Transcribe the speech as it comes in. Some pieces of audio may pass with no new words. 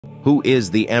Who is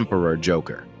the Emperor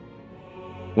Joker?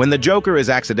 When the Joker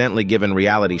is accidentally given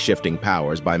reality-shifting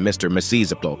powers by Mr.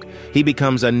 Mxyzptlk, he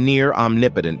becomes a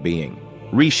near-omnipotent being,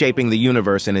 reshaping the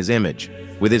universe in his image.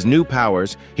 With his new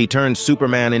powers, he turns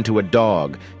Superman into a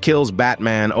dog, kills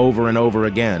Batman over and over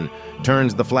again,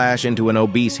 turns the Flash into an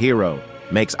obese hero,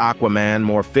 makes Aquaman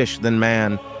more fish than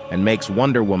man, and makes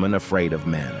Wonder Woman afraid of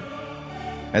men.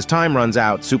 As time runs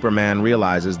out, Superman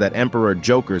realizes that Emperor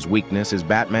Joker's weakness is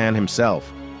Batman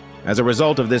himself. As a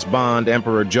result of this bond,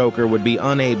 Emperor Joker would be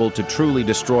unable to truly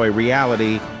destroy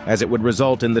reality, as it would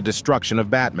result in the destruction of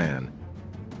Batman.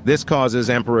 This causes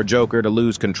Emperor Joker to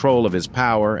lose control of his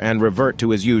power and revert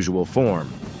to his usual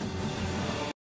form.